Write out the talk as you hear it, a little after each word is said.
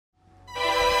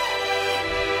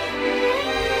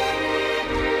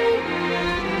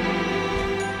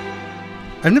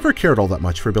I've never cared all that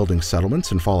much for building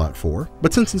settlements in Fallout 4,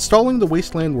 but since installing the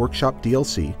Wasteland Workshop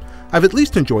DLC, I've at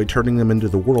least enjoyed turning them into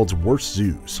the world's worst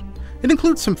zoos. It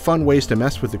includes some fun ways to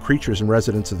mess with the creatures and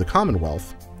residents of the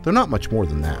Commonwealth, though not much more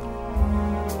than that.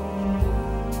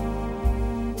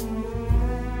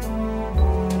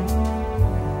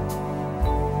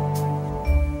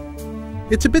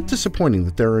 It's a bit disappointing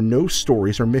that there are no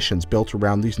stories or missions built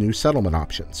around these new settlement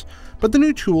options, but the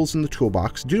new tools in the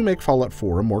toolbox do make Fallout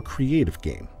 4 a more creative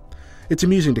game. It's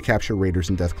amusing to capture raiders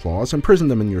and deathclaws, imprison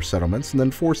them in your settlements, and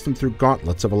then force them through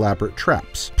gauntlets of elaborate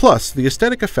traps. Plus, the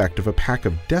aesthetic effect of a pack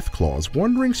of deathclaws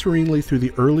wandering serenely through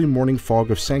the early morning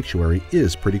fog of Sanctuary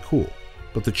is pretty cool,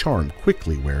 but the charm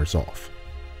quickly wears off.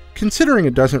 Considering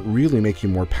it doesn't really make you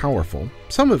more powerful,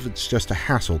 some of it's just a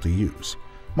hassle to use.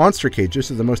 Monster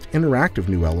cages are the most interactive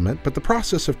new element, but the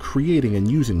process of creating and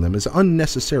using them is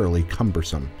unnecessarily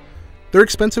cumbersome. They're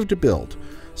expensive to build,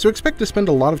 so expect to spend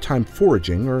a lot of time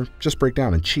foraging or just break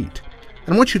down and cheat.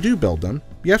 And once you do build them,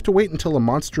 you have to wait until a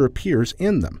monster appears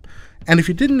in them, and if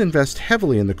you didn't invest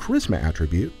heavily in the charisma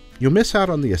attribute, you'll miss out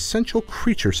on the essential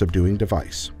creature subduing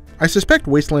device. I suspect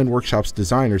Wasteland Workshop's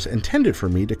designers intended for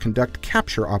me to conduct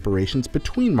capture operations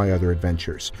between my other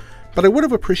adventures, but I would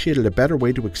have appreciated a better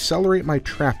way to accelerate my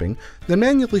trapping than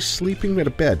manually sleeping in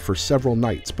a bed for several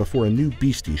nights before a new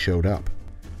beastie showed up.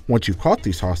 Once you've caught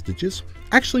these hostages,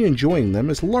 actually enjoying them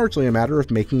is largely a matter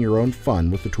of making your own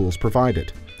fun with the tools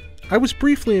provided. I was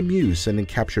briefly amused sending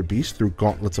captured beasts through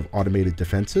gauntlets of automated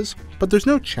defenses, but there's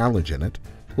no challenge in it.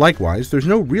 Likewise, there's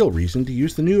no real reason to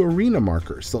use the new arena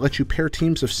markers that let you pair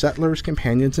teams of settlers,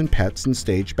 companions, and pets in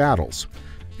stage battles.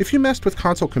 If you messed with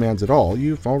console commands at all,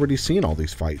 you've already seen all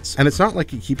these fights, and it's not like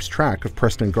he keeps track of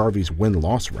Preston Garvey's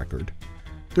win-loss record.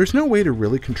 There's no way to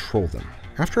really control them.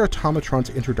 After Automatron's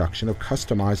introduction of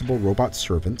customizable robot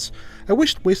servants, I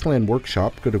wished Wasteland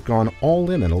Workshop could have gone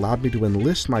all in and allowed me to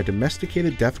enlist my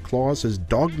domesticated deathclaws as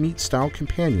dog meat-style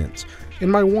companions in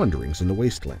my wanderings in the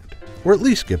Wasteland, or at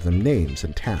least give them names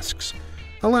and tasks.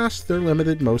 Alas, they're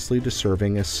limited mostly to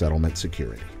serving as settlement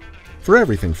security. For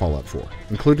everything Fallout 4,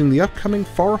 including the upcoming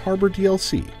Far Harbor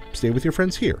DLC, stay with your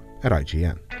friends here at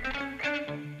IGN.